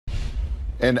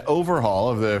An overhaul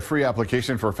of the free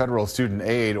application for federal student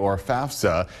aid, or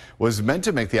FAFSA, was meant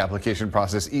to make the application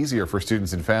process easier for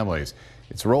students and families.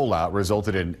 Its rollout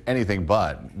resulted in anything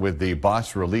but, with the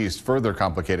botched release further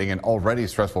complicating an already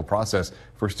stressful process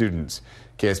for students.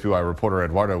 KSBY reporter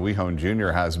Eduardo Wijon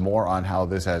Jr. has more on how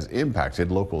this has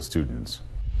impacted local students.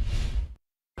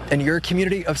 In your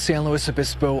community of San Luis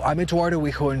Obispo, I'm Eduardo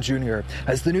Wijon Jr.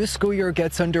 As the new school year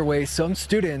gets underway, some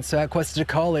students at Cuesta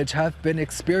College have been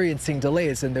experiencing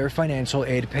delays in their financial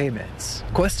aid payments.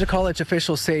 Cuesta College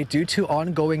officials say due to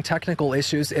ongoing technical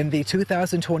issues in the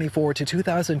 2024 to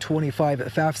 2025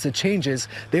 FAFSA changes,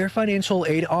 their financial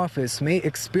aid office may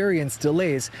experience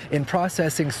delays in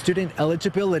processing student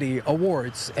eligibility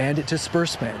awards and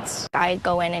disbursements. I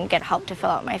go in and get help to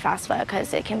fill out my FAFSA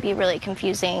because it can be really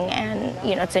confusing, and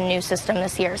it's a new system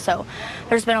this year, so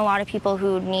there's been a lot of people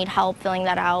who need help filling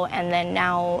that out, and then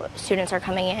now students are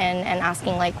coming in and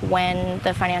asking like when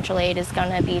the financial aid is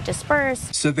going to be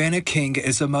dispersed. Savannah King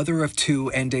is a mother of two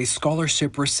and a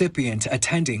scholarship recipient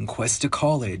attending Cuesta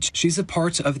College. She's a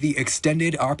part of the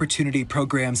Extended Opportunity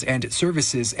Programs and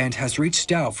Services and has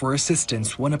reached out for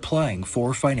assistance when applying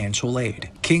for financial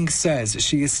aid. King says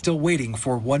she is still waiting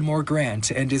for one more grant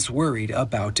and is worried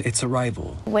about its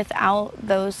arrival. Without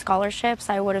those scholarships,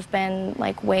 I would have been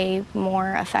like way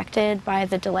more affected by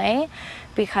the delay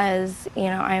because,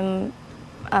 I'm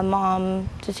a mom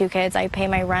to two kids. I pay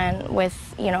my rent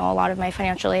with, a lot of my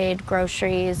financial aid,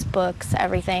 groceries, books,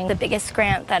 everything. The biggest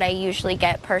grant that I usually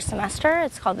get per semester,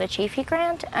 it's called the Chiefy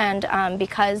Grant, and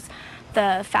because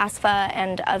the FAFSA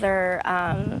and other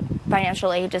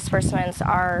financial aid disbursements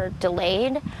are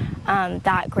delayed,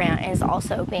 that grant is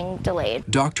also being delayed.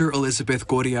 Dr. Elizabeth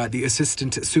Goria, the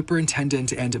Assistant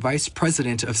Superintendent and Vice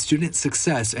President of Student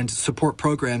Success and Support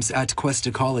Programs at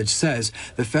Cuesta College, says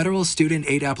the federal student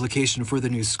aid application for the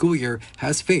new school year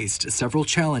has faced several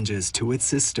challenges to its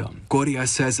system. Goria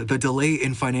says the delay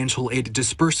in financial aid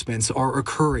disbursements are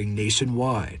occurring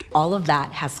nationwide. All of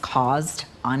that has caused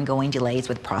ongoing delays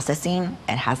with processing.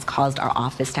 It has caused our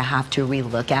office to have to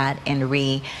relook at and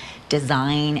redesign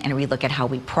and relook at how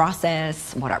we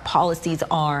process, what our policies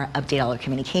are, update all our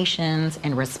communications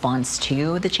in response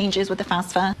to the changes with the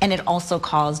FAFSA. And it also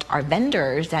caused our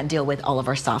vendors that deal with all of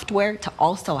our software to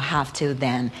also have to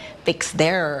then fix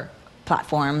their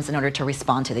platforms in order to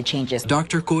respond to the changes.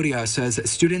 Dr. Coria says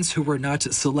students who were not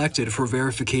selected for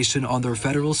verification on their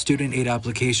federal student aid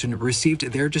application received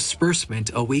their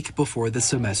disbursement a week before the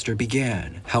semester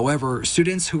began. However,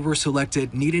 students who were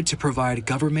selected needed to provide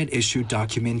government-issued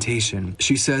documentation.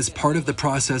 She says part of the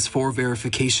process for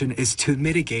verification is to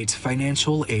mitigate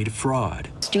financial aid fraud.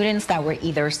 Students that were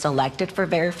either selected for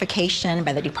verification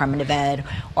by the Department of Ed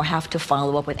or have to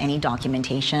follow up with any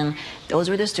documentation, those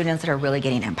were the students that are really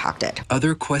getting impacted.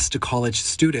 Other Cuesta College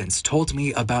students told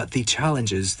me about the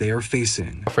challenges they are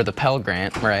facing. For the Pell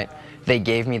Grant, right, they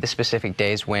gave me the specific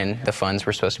days when the funds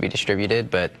were supposed to be distributed,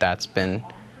 but that's been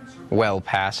well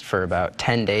past for about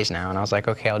 10 days now, and I was like,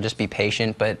 okay, I'll just be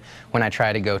patient. But when I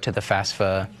try to go to the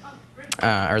FAFSA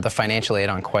or the financial aid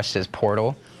on Cuesta's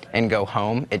portal and go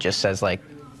home, it just says like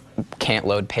can't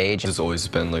load page. It's always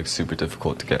been like super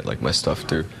difficult to get like my stuff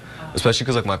through, especially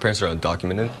because like my parents are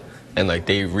undocumented. And like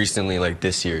they recently, like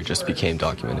this year, just became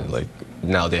documented. Like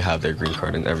now they have their green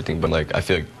card and everything. But like I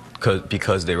feel like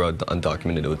because they were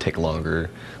undocumented, it would take longer.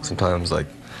 Sometimes like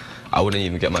I wouldn't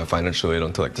even get my financial aid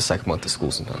until like the second month of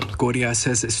school sometimes. Goria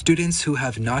says students who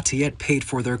have not yet paid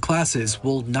for their classes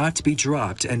will not be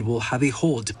dropped and will have a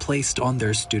hold placed on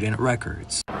their student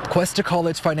records. Cuesta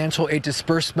College financial aid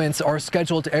disbursements are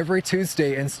scheduled every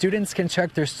Tuesday, and students can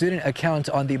check their student account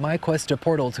on the My Cuesta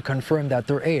portal to confirm that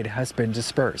their aid has been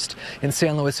dispersed. In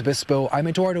San Luis Obispo, I'm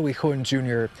Eduardo Wijon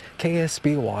Jr.,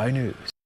 KSBY News.